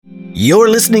You're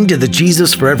listening to the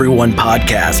Jesus for Everyone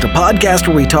podcast, a podcast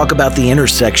where we talk about the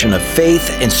intersection of faith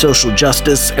and social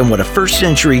justice and what a first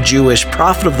century Jewish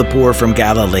prophet of the poor from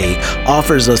Galilee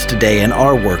offers us today in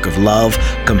our work of love,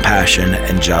 compassion,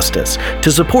 and justice.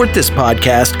 To support this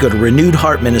podcast, go to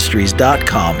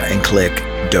renewedheartministries.com and click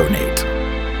donate.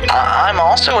 I'm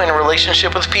also in a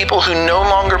relationship with people who no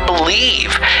longer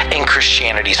believe in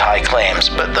Christianity's high claims,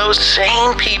 but those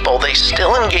same people, they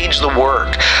still engage the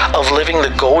work of living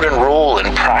the golden rule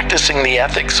and practicing the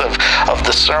ethics of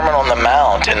the Sermon on the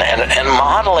Mount and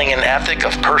modeling an ethic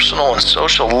of personal and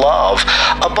social love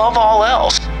above all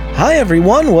else. Hi,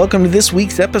 everyone. Welcome to this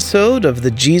week's episode of the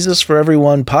Jesus for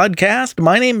Everyone podcast.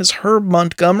 My name is Herb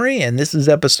Montgomery, and this is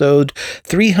episode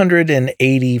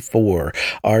 384.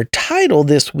 Our title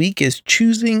this week is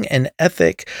Choosing an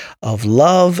Ethic of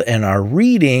Love, and our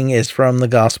reading is from the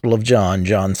Gospel of John,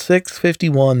 John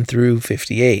 6:51 through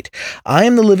 58. I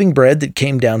am the living bread that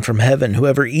came down from heaven.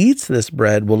 Whoever eats this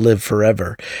bread will live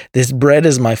forever. This bread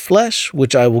is my flesh,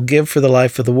 which I will give for the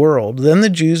life of the world. Then the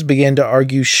Jews began to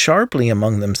argue sharply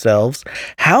among themselves.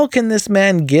 How can this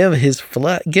man give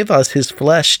us his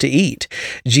flesh to eat?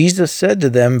 Jesus said to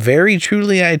them, Very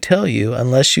truly I tell you,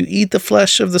 unless you eat the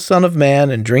flesh of the Son of Man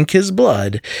and drink his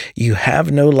blood, you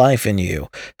have no life in you.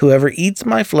 Whoever eats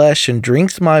my flesh and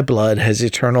drinks my blood has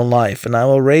eternal life, and I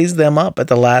will raise them up at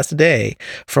the last day.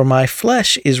 For my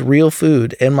flesh is real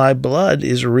food, and my blood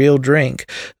is real drink.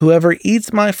 Whoever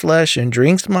eats my flesh and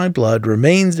drinks my blood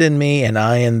remains in me, and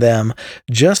I in them.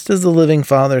 Just as the living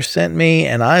Father sent me,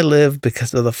 and I live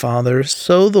because of the Father,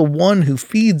 so the one who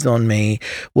feeds on me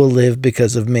will live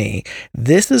because of me.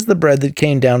 This is the bread that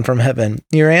came down from heaven.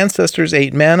 Your ancestors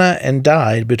ate manna and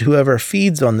died, but whoever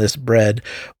feeds on this bread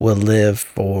will live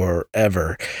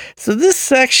forever. So this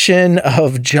section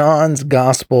of John's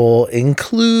Gospel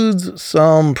includes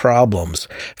some problems.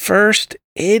 First,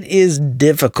 it is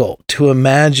difficult to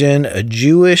imagine a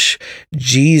Jewish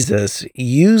Jesus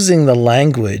using the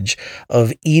language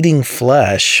of eating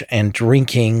flesh and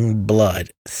drinking blood.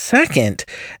 Second,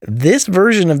 this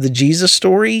version of the Jesus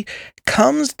story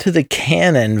comes to the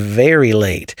canon very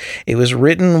late. It was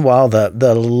written while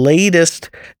the latest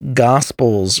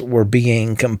Gospels were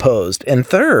being composed. And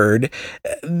third,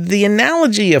 the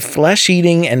analogy of flesh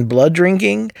eating and blood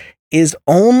drinking is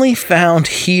only found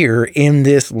here in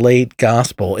this late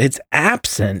gospel. It's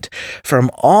absent from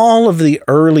all of the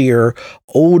earlier,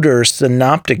 older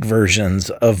synoptic versions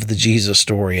of the Jesus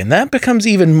story. And that becomes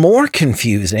even more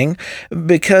confusing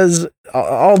because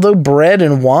although bread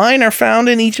and wine are found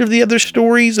in each of the other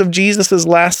stories of Jesus'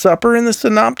 Last Supper in the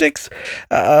synoptics,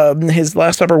 his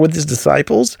Last Supper with his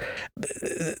disciples,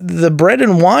 the bread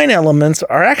and wine elements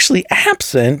are actually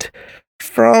absent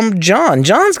from John.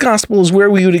 John's gospel is where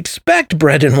we would expect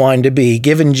bread and wine to be,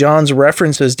 given John's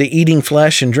references to eating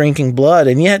flesh and drinking blood,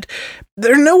 and yet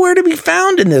they're nowhere to be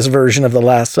found in this version of the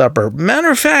Last Supper.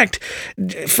 Matter of fact,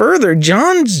 further,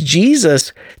 John's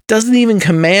Jesus doesn't even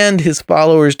command his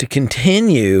followers to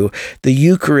continue the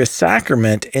Eucharist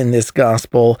sacrament in this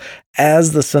gospel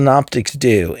as the synoptics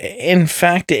do. In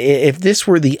fact, if this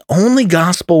were the only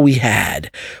gospel we had,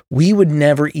 we would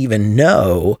never even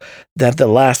know that the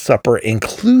Last Supper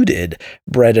included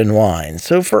bread and wine.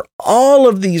 So for all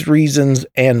of these reasons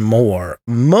and more,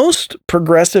 most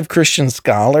progressive Christian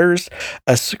scholars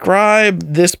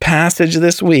ascribe this passage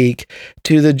this week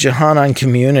to the Johannine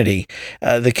community,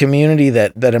 the community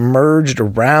that emerged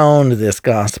around this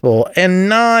gospel, and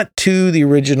not to the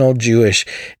original Jewish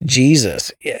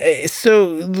Jesus.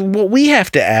 So what we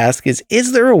have to ask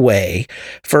is there a way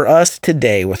for us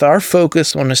today, with our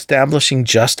focus on establishing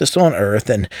justice on earth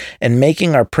and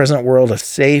making our present world a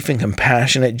safe and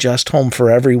compassionate, just home for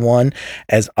everyone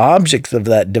as objects of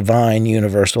that divine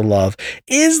universal love,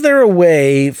 is there a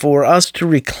way for us to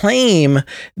reclaim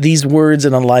these words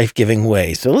in a life-giving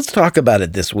way? So let's talk about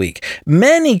it this week.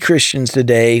 Many Christians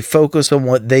today focus on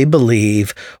what they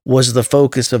believe was the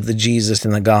focus of the Jesus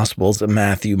in the Gospels of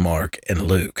Matthew, Mark, and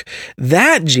Luke.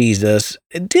 That Jesus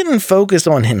didn't focus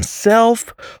on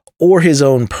himself or his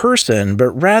own person,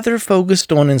 but rather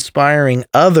focused on inspiring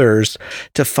others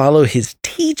to follow his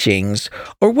teachings,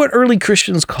 or what early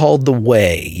Christians called the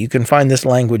way. You can find this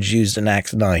language used in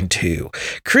Acts 9:2.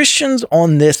 Christians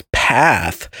on this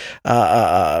path,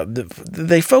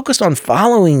 they focused on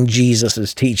following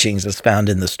Jesus' teachings as found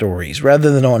in the stories,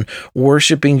 rather than on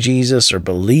worshiping Jesus or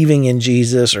believing in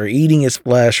Jesus or eating his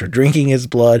flesh or drinking his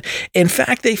blood. In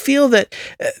fact, they feel that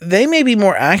they may be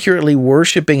more accurately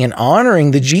worshiping and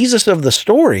honoring the Jesus Jesus of the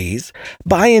stories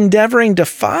by endeavoring to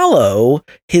follow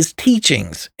his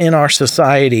teachings in our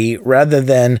society rather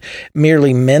than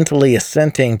merely mentally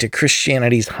assenting to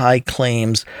Christianity's high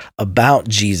claims about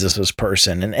Jesus's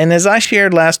person. And as I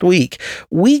shared last week,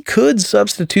 we could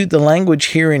substitute the language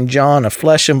here in John of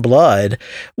flesh and blood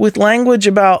with language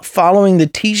about following the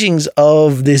teachings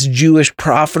of this Jewish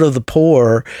prophet of the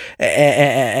poor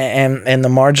and the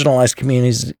marginalized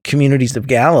communities of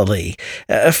Galilee.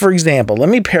 For example, let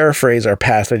me paraphrase our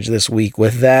passage this week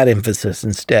with that emphasis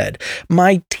instead.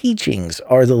 My teachings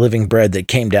are the living bread that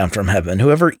came down from heaven.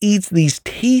 Whoever eats these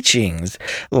teachings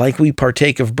like we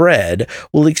partake of bread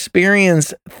will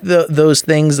experience those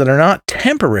things that are not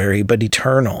temporary but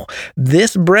eternal.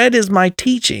 This bread is my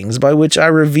teachings by which I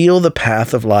reveal the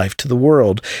path of life to the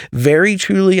world. Very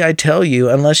truly I tell you,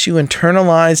 unless you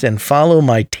internalize and follow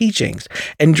my teachings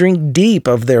and drink deep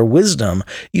of their wisdom,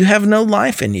 you have no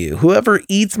life in you. Whoever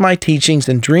eats my teachings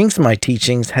and drinks my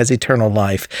teachings has eternal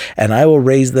life, and I will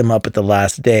raise them up at the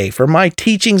last day. For my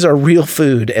teachings are real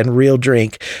food and real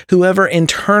drink. Whoever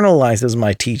internalizes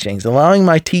my teachings, allowing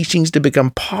my teachings to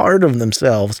become part of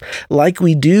themselves, like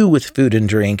we do with food and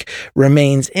drink,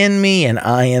 remains in me and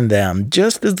I in them.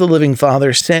 Just as the living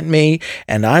Father sent me,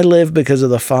 and I live because of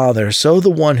the Father, so the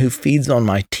one who feeds on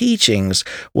my teachings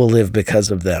will live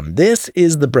because of them. This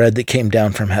is the bread that came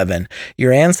down from heaven.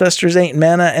 Your ancestors ate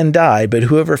manna and died, but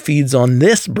whoever feeds on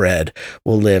this bread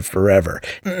will live forever.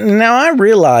 Now, I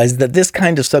realize that this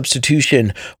kind of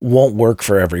substitution won't work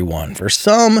for everyone. For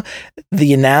some,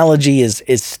 the analogy is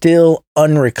still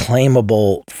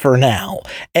unreclaimable for now,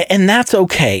 and that's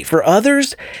okay. For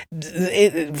others,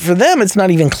 for them, it's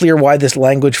not even clear why this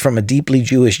language from a deeply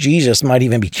Jewish Jesus might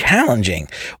even be challenging.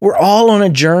 We're all on a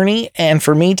journey, and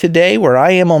for me today, where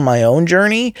I am on my own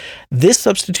journey, this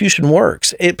substitution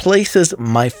works. It places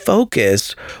my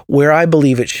focus where I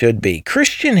believe it should be.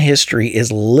 Christian history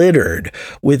is littered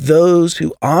with those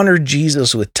who honored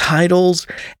Jesus with titles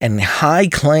and high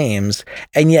claims,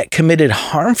 and yet committed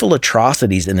harmful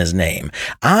atrocities in his name.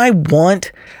 I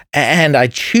want and I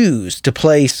choose to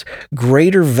place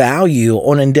greater value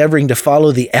on endeavoring to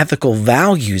follow the ethical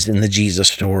values in the Jesus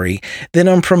story than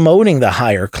on promoting the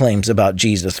higher claims about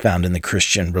Jesus found in the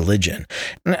Christian religion.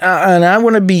 And I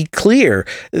want to be clear,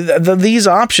 these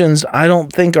options I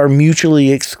don't think are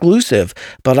mutually exclusive,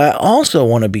 but I also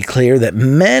want to be clear that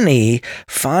many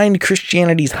find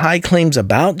Christianity's high claims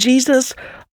about Jesus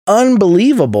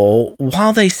unbelievable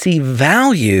while they see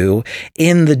value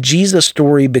in the Jesus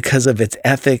story because of its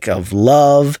ethic of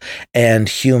love and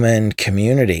human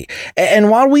community. And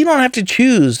while we don't have to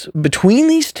choose between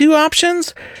these two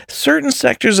options, certain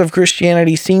sectors of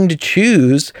Christianity seem to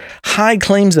choose high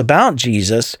claims about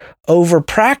Jesus over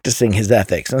practicing his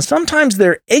ethics. And sometimes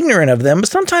they're ignorant of them, but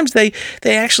sometimes they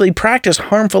actually practice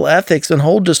harmful ethics and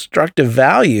hold destructive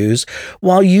values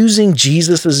while using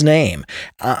Jesus's name.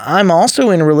 I'm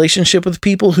also in a relationship with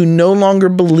people who no longer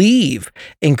believe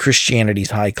in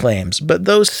Christianity's high claims, but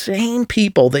those same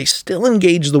people, they still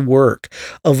engage the work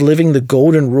of living the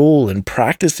golden rule and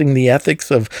practicing the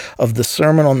ethics of the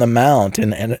Sermon on the Mount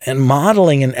and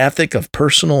modeling an ethic of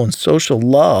personal and social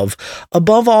love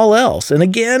above all else. And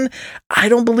again, I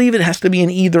don't believe it has to be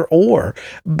an either or,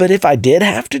 but if I did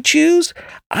have to choose,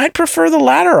 I'd prefer the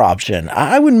latter option.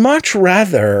 I would much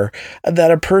rather that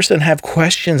a person have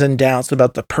questions and doubts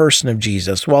about the person of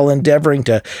Jesus while endeavoring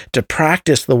to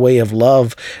practice the way of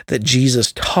love that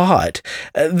Jesus taught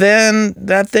than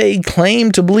that they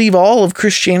claim to believe all of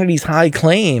Christianity's high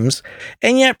claims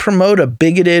and yet promote a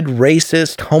bigoted,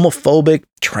 racist, homophobic,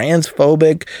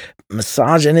 transphobic,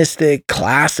 misogynistic,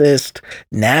 classist,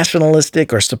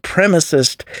 nationalistic, or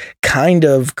supremacist kind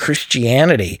of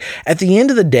Christianity. At the end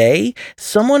of the day,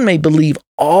 someone may believe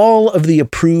all of the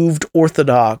approved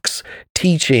orthodox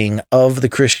teaching of the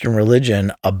Christian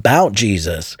religion about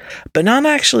Jesus, but not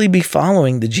actually be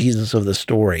following the Jesus of the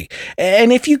story.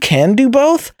 And if you can do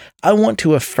both, I want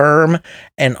to affirm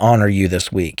and honor you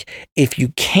this week. If you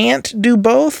can't do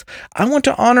both, I want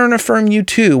to honor and affirm you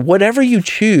too. Whatever you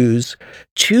choose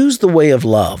the way of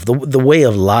love, the way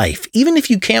of life. Even if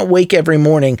you can't wake every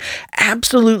morning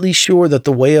absolutely sure that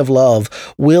the way of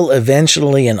love will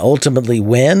eventually and ultimately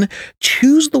win,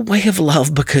 choose the way of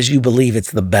love because you believe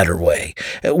it's the better way.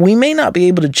 We may not be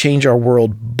able to change our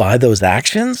world by those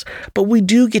actions, but we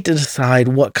do get to decide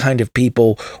what kind of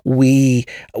people we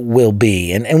will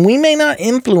be. And we may not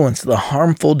influence the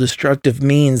harmful, destructive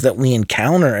means that we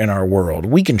encounter in our world.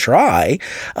 We can try,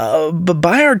 but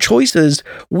by our choices,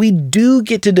 we do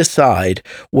get to decide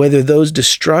whether those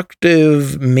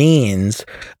destructive means,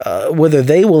 whether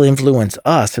they will influence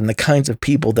us and the kinds of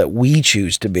people that we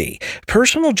choose to be.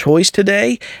 Personal choice today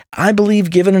today, I believe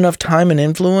given enough time and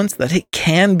influence that it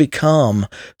can become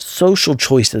social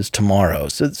choices tomorrow.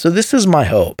 So this is my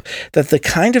hope, that the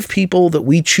kind of people that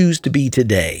we choose to be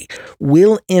today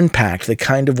will impact the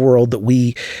kind of world that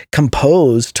we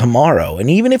compose tomorrow. And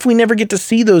even if we never get to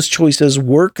see those choices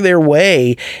work their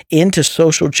way into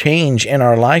social change in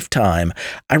our lifetime,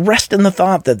 I rest in the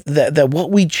thought that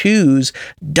what we choose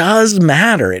does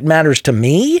matter. It matters to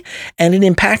me, and it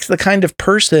impacts the kind of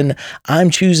person I'm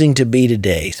choosing to be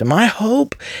today. So my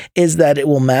hope is that it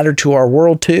will matter to our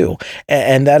world too,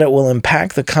 and that it will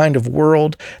impact the kind of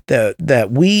world that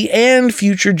we and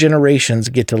future generations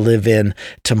get to live in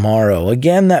tomorrow.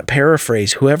 Again, that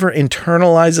paraphrase, whoever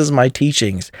internalizes my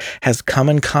teachings has come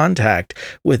in contact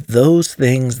with those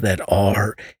things that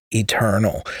are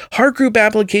eternal. Heart group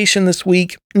application this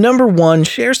week. Number 1,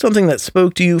 share something that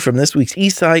spoke to you from this week's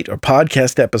eSight or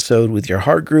podcast episode with your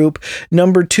heart group.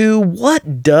 Number 2,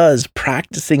 what does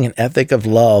practicing an ethic of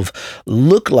love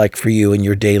look like for you in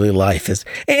your daily life,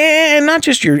 and not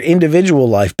just your individual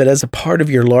life, but as a part of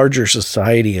your larger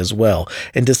society as well,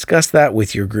 and discuss that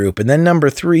with your group. And then number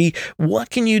 3, what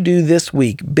can you do this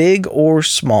week, big or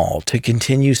small, to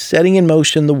continue setting in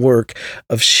motion the work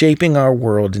of shaping our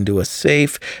world into a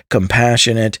safe,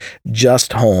 compassionate,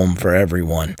 just home for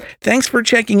everyone. Thanks for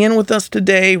checking in with us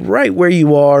today, right where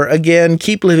you are. Again,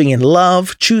 keep living in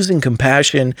love, choosing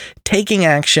compassion, taking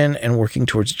action, and working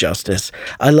towards justice.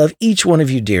 I love each one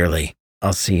of you dearly.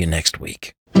 I'll see you next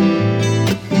week.